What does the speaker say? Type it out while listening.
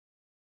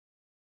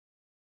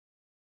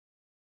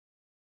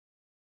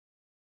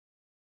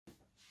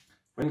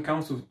When it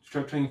comes to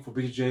strength training for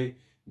BJJ,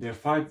 there are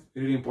 5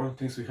 really important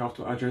things we have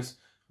to address.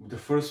 The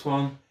first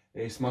one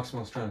is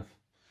maximal strength.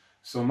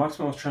 So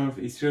maximal strength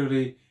is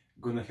really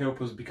going to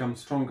help us become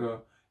stronger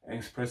and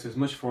express as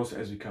much force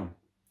as we can.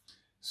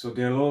 So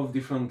there are a lot of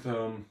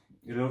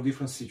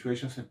different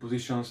situations and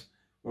positions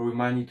where we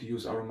might need to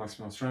use our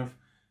maximal strength.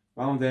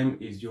 One of them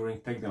is during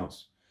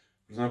takedowns.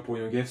 For example,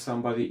 when you get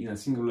somebody in a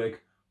single leg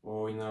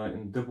or in a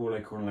double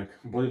leg or like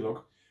body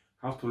lock,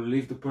 you have to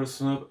lift the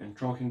person up and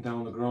throw him down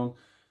on the ground.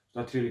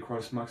 That really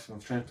requires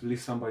maximum strength to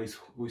lift somebody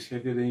who is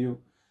heavier than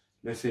you.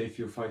 Let's say if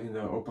you fight in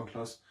the open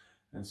class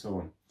and so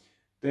on.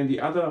 Then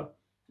the other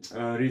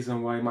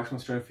reason why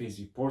maximum strength is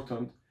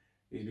important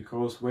is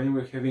because when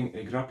we're having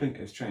a grappling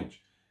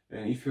exchange,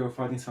 and if you're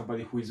fighting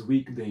somebody who is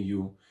weak than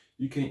you,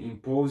 you can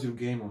impose your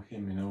game on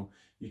him,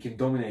 you can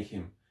dominate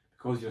him.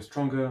 Because you're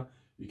stronger,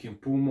 you can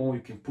pull more,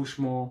 you can push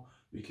more,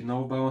 you can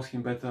outbalance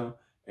him better,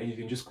 and you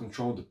can just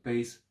control the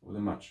pace of the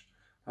match.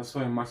 That's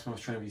why maximum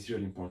strength is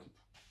really important.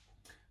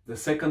 The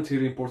second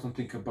really important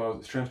thing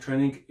about strength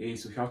training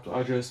is we have to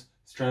address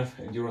strength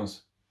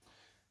endurance.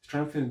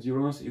 Strength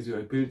endurance is your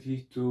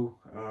ability to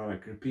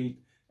repeat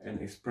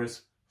and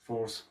express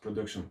force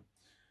production.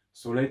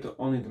 So later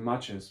on in the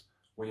matches,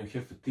 when you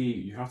have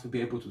fatigue, you have to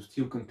be able to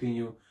still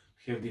continue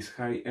to have these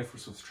high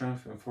efforts of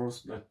strength and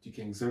force that you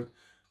can exert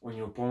on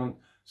your opponent,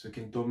 so you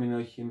can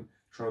dominate him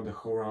throughout the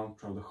whole round,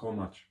 throughout the whole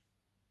match.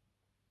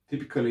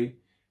 Typically,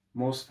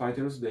 most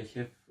fighters, they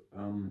have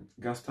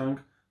gas tank,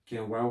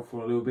 can wow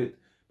for a little bit,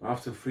 but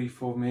after 3,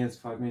 4 minutes,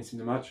 5 minutes in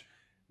the match,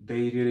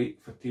 they really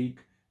fatigue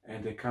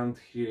and they can't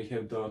really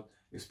have that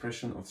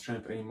expression of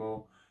strength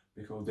anymore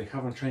because they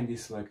haven't trained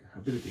this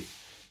ability.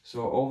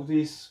 So all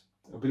these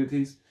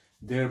abilities,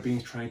 they're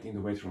being trained in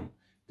the weight room.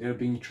 They're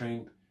being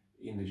trained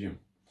in the gym.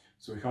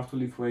 So we have to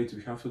lift weights,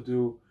 we have to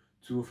do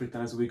 2 or 3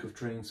 times a week of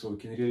training so it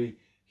can really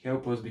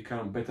help us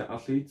become better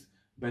athletes,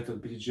 better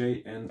at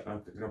BJJ and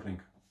at grappling.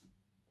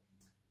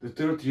 The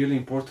third really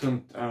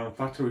important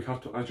factor we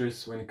have to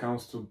address when it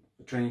comes to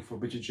training for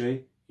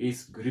BJJ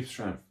is grip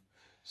strength.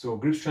 So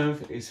grip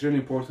strength is really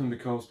important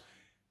because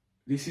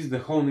this is the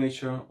whole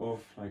nature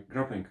of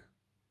grappling.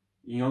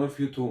 In order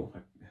for you to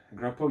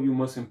grapple, you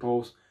must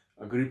impose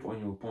a grip on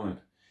your opponent.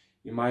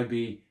 It might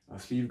be a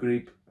sleeve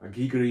grip, a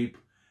gi grip,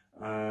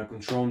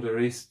 control on the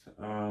wrist,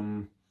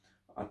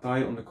 a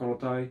tie on the collar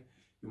tie.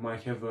 You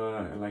might have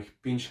a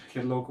pinch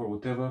headlock or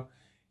whatever.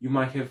 You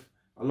might have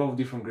a lot of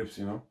different grips,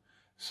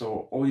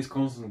 So all this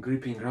constant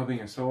gripping, grabbing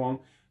and so on,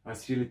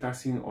 that's really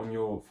taxing on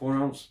your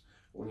forearms,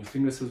 on your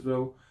fingers as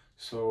well.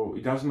 So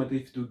it doesn't matter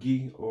if you do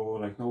gi or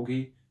no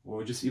gi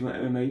or just even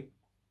MMA,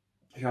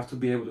 you have to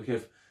be able to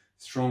have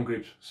strong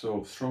grips.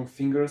 So strong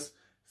fingers,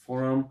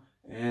 forearm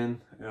and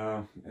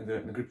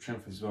the grip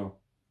strength as well.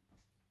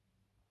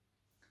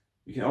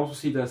 You can also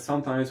see that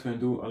sometimes when you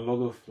do a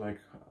lot of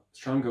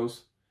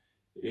strangles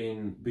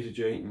in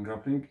BJJ, in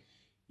grappling,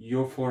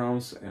 your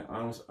forearms and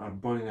arms are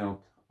burning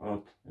out a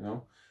lot,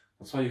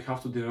 That's why you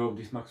have to develop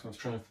this maximum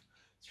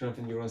strength,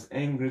 endurance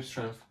and grip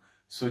strength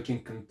so you can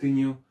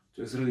continue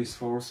to exert this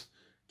force,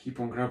 keep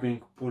on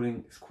grabbing,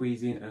 pulling,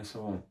 squeezing and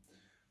so on.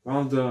 One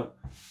of the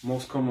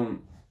most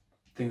common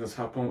things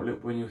that happen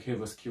when you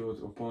have a skilled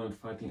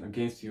opponent fighting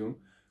against you,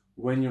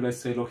 when you're, let's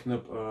say, locking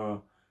up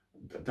a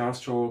dart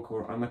stroke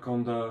or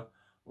anaconda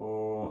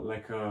or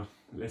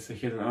let's say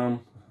head and arm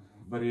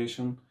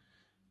variation,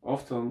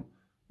 often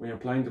when you're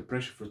applying the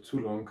pressure for too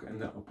long and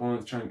the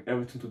opponent is trying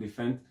everything to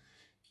defend,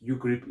 your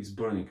grip is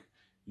burning,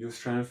 your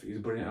strength is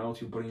burning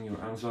out, you're burning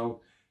your arms out,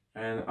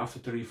 and after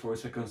 30-40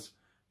 seconds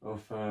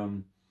of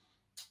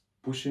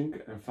pushing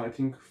and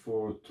fighting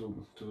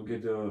to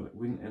get the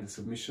win and the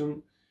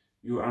submission,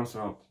 your arms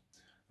are out.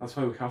 That's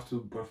why we have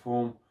to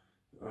perform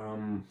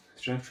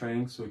strength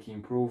training so we can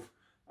improve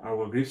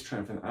our grip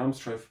strength and arm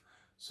strength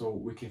so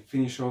we can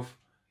finish off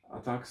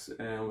attacks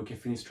and we can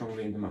finish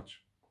strongly in the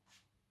match.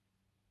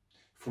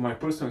 From my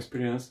personal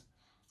experience,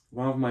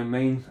 one of my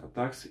main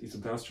attacks is a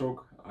dart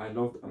stroke. I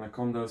love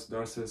anacondas,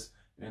 darces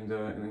and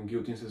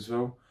guillotines as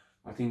well.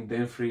 I think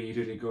them three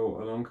really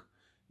go along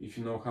if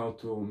you know how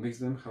to mix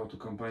them, how to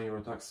combine your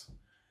attacks.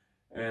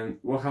 And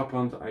what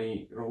happened,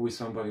 I rode with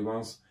somebody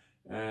once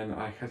and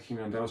I had him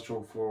in a dart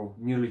stroke for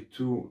nearly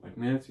 2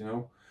 minutes,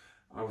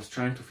 I was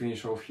trying to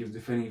finish off, he was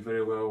defending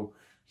very well,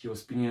 he was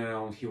spinning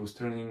around, he was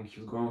turning, he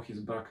was going on his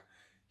back,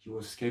 he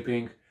was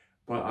escaping,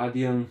 but I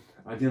didn't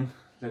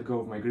let go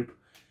of my grip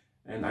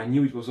and I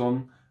knew it was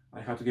on. I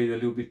had to get a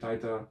little bit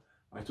tighter.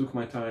 I took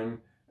my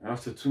time.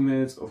 After 2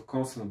 minutes of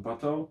constant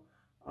battle,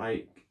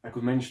 I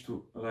could manage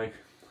to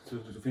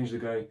finish the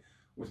guy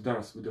with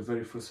darts, with the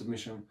very first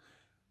submission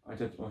I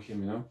did on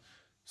him,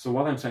 So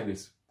what I'm saying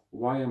is,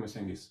 why am I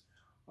saying this?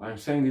 I'm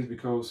saying this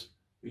because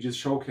it just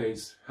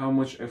showcases how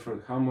much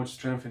effort, how much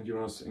strength,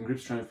 endurance and grip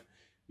strength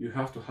you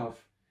have to have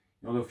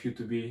in order for you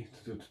to be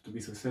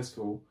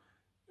successful,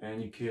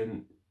 and you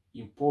can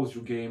impose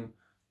your game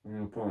on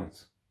your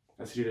opponents.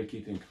 That's really a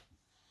key thing.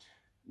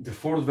 The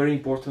fourth very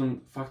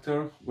important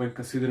factor when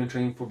considering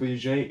training for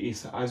BJJ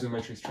is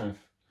isometric strength.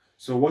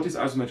 So what is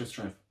isometric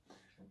strength?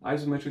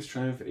 Isometric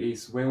strength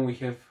is when we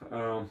have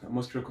a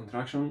muscular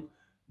contraction,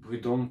 but we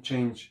don't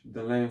change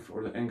the length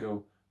or the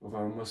angle of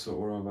our muscle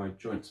or of our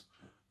joints.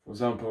 For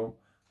example,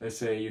 let's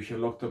say you have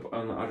locked up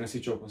an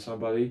RNC choke on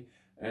somebody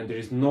and there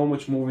is no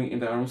much moving in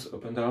the arms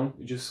up and down,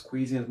 you just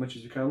squeeze in as much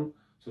as you can.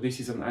 So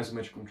this is an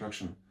isometric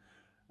contraction.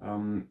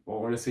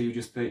 Or let's say you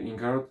just play in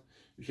guard,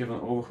 you have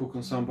an overhook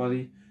on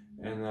somebody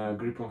and a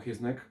grip on his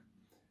neck,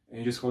 and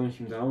you're just holding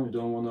him down, you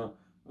don't want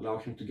to allow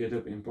him to get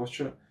up in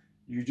posture.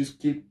 You just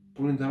keep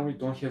pulling down, you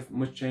don't have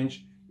much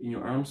change in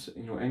your arms,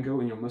 in your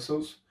angle, in your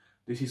muscles.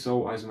 This is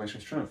all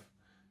isometric strength.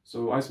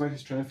 So isometric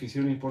strength is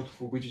really important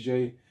for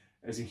BJJ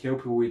as it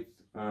helps you with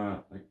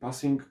like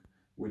passing,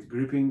 with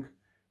gripping,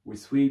 with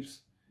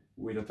sweeps,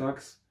 with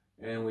attacks,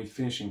 and with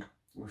finishing.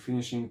 With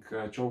finishing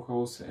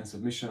chokeholds and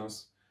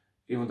submissions,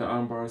 even the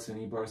arm bars and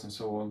knee bars and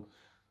so on.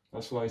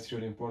 That's why it's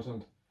really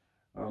important.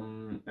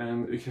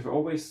 And if you're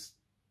always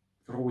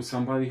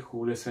somebody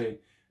who, let's say,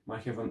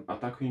 might have an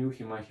attack on you,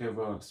 he might have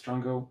a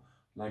strangle,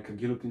 like a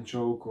guillotine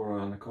choke or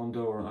an anaconda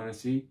or an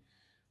RNC.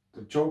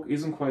 The choke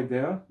isn't quite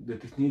there, the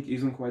technique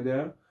isn't quite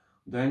there,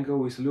 the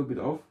angle is a little bit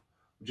off.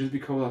 Just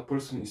because that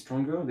person is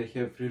stronger, they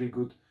have really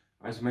good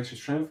isometric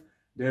strength,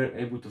 they're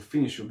able to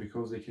finish you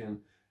because they can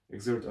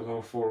exert a lot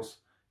of force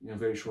in a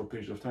very short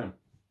period of time.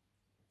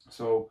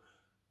 So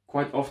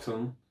quite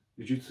often,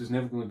 Jiu-Jitsu is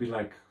never going to be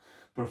like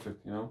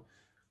perfect, you know.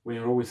 When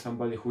you're always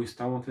somebody who is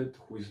talented,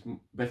 who is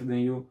better than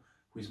you,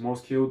 who is more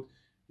skilled,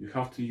 you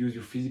have to use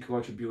your physical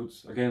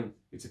attributes. Again,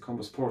 it's a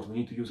combat sport. We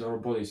need to use our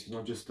bodies. It's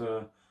not just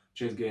a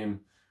chess game.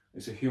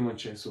 It's a human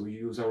chess, so we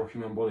use our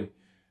human body.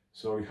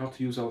 So we have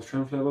to use our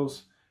strength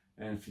levels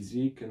and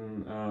physique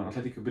and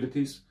athletic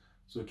abilities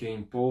so we can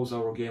impose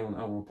our game on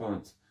our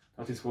opponents.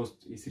 That is what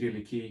is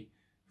really key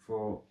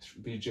for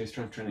BJJ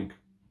strength training.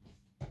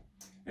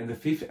 And the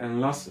fifth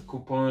and last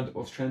component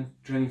of strength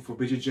training for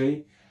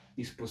BJJ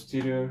is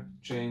posterior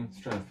chain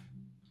strength.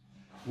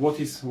 What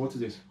is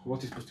this?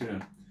 What is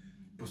posterior?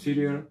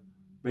 Posterior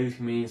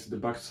basically means the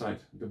back side,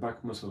 the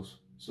back muscles.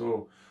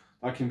 So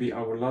that can be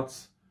our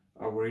lats,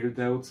 our rear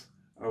delts,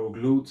 our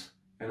glutes,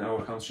 and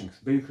our hamstrings.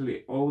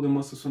 Basically, all the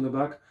muscles on the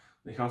back,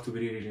 they have to be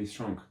really, really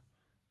strong.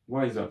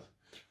 Why is that?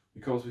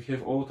 Because we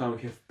have all the time,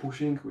 we have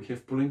pushing, we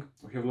have pulling,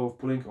 we have a lot of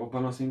pulling or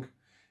balancing.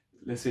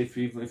 Let's say if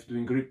you're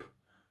doing grip,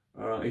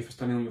 if you're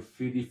standing on your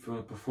feet, if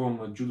you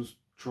perform a judo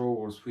throw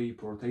or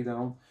sweep or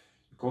takedown,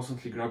 you're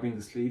constantly grabbing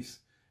the sleeves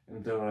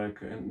and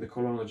the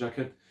collar on the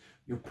jacket.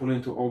 You're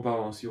pulling to all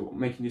balance. You're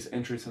making these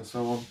entries and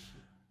so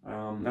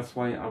on. That's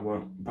why our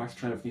back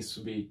strength needs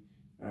to be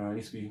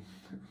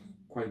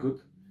quite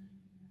good.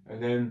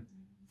 And then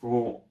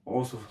for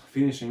also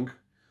finishing,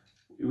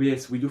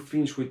 yes, we do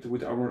finish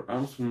with our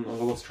arms on a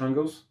lot of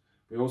strangles.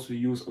 We also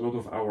use a lot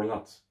of our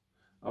lats.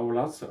 Our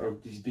lats are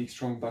these big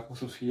strong back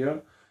muscles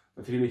here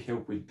that really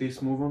help with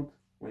this movement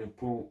when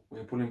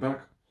you're pulling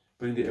back,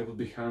 putting the elbow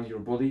behind your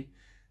body,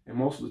 and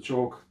most of the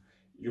choke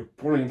you're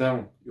pulling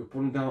down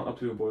up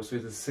to your body. So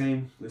it's the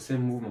same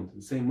movement,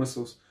 the same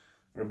muscles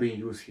are being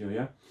used here.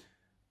 Yeah,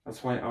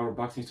 that's why our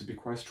back needs to be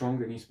quite strong.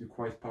 It needs to be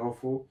quite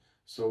powerful,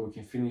 so we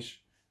can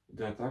finish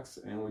the attacks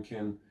and we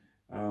can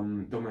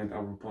dominate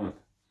our opponent.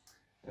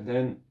 And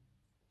then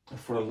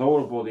for the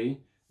lower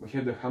body, we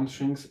have the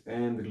hamstrings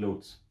and the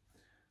glutes.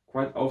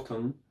 Quite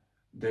often,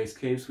 the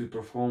escapes we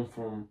perform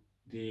from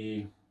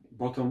the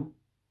bottom,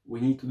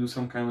 we need to do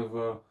some kind of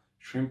a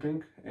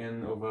shrimping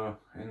and of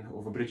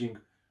a bridging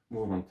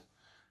movement.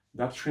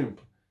 That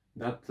shrimp,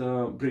 that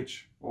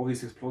bridge, all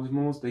these explosive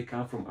movements, they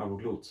come from our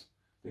glutes.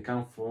 They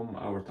come from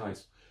our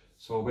thighs.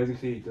 So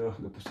basically, the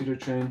posterior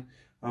chain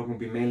are going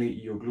to be mainly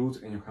your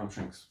glutes and your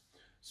hamstrings.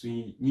 So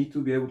you need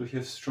to be able to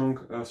have strong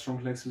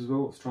legs as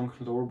well, strong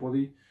lower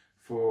body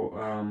for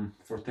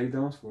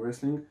takedowns, for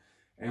wrestling,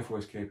 and for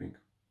escaping.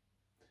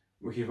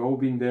 We have all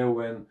been there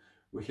when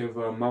we have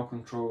mount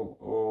control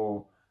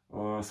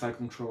or side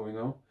control, you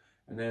know,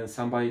 and then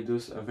somebody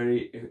does a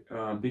very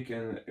big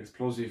and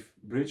explosive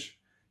bridge.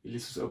 It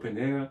lifts us up in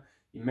the air,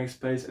 it makes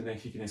space, and then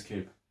he can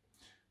escape.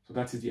 So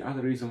that is the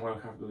other reason why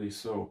we have to do this.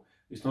 So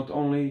it's not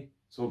only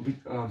so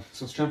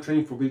strength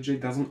training for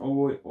BJJ doesn't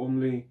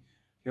only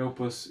help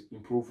us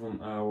improve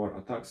on our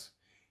attacks.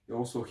 It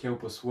also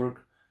helps us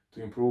work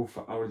to improve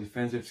our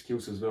defensive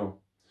skills as well.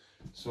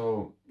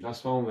 So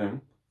that's one of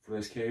them, for the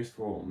escapes,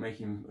 for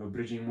making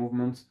bridging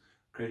movements,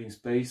 creating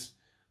space,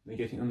 then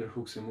getting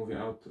underhooks and moving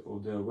out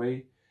of the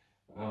way.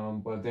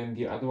 But then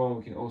the other one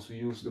we can also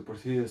use the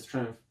posterior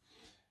strength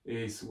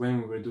is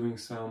when we're doing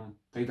some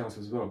takedowns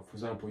as well. For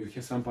example, you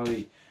have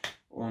somebody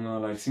on a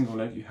like single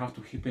leg, you have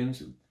to hip in,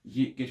 so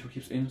get your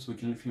hips in so we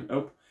can lift him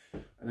up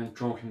and then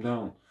throw him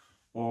down.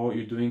 Or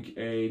you're doing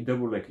a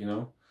double leg, you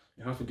know,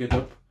 you have to get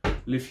up,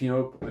 lift him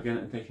up again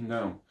and take him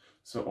down.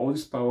 So all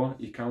this power,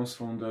 it comes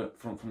from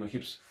the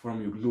hips,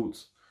 from your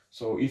glutes.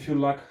 So if you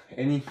lack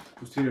any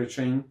posterior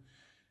chain,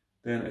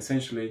 then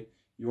essentially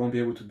you won't be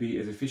able to be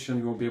as efficient,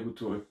 you won't be able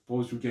to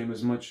impose your game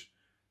as much,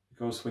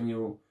 because when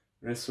you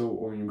wrestle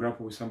or when you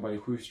grapple with somebody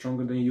who is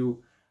stronger than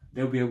you,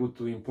 they'll be able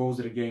to impose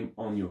their game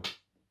on you.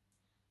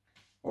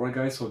 Alright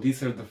guys, so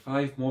these are the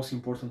 5 most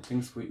important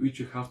things which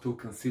you have to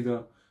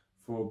consider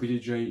for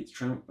BJJ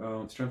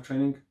strength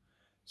training.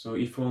 So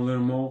if you want to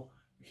learn more,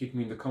 hit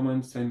me in the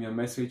comments, send me a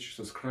message,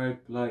 subscribe,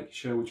 like,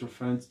 share with your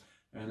friends,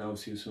 and I'll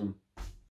see you soon.